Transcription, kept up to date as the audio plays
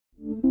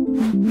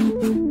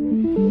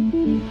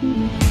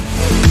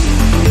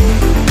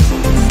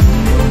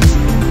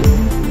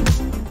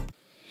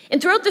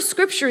And throughout the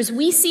scriptures,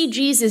 we see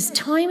Jesus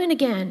time and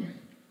again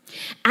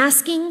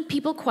asking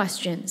people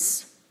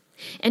questions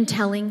and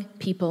telling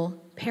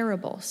people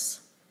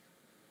parables.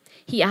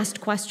 He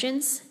asked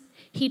questions.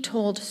 He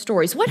told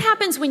stories. What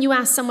happens when you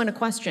ask someone a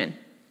question?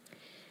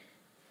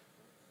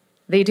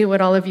 They do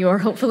what all of you are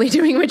hopefully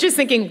doing, which is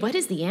thinking, what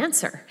is the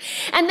answer?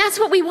 And that's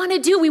what we want to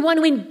do. We want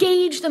to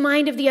engage the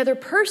mind of the other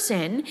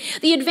person.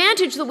 The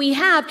advantage that we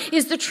have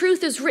is the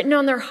truth is written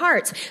on their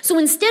hearts. So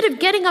instead of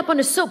getting up on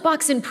a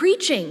soapbox and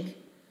preaching,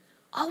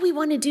 all we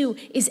want to do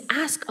is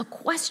ask a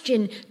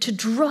question to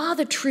draw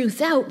the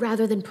truth out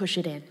rather than push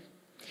it in.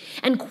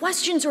 And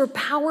questions are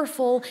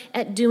powerful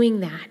at doing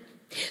that.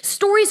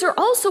 Stories are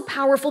also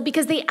powerful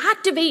because they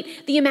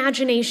activate the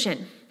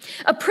imagination.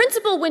 A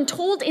principle, when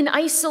told in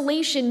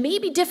isolation, may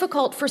be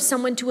difficult for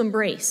someone to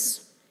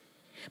embrace.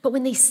 But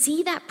when they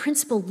see that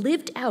principle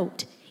lived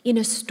out in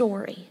a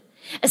story,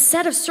 a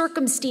set of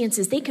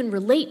circumstances they can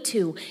relate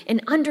to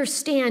and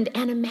understand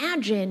and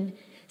imagine,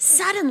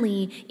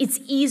 suddenly it's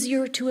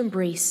easier to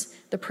embrace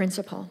the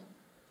principle.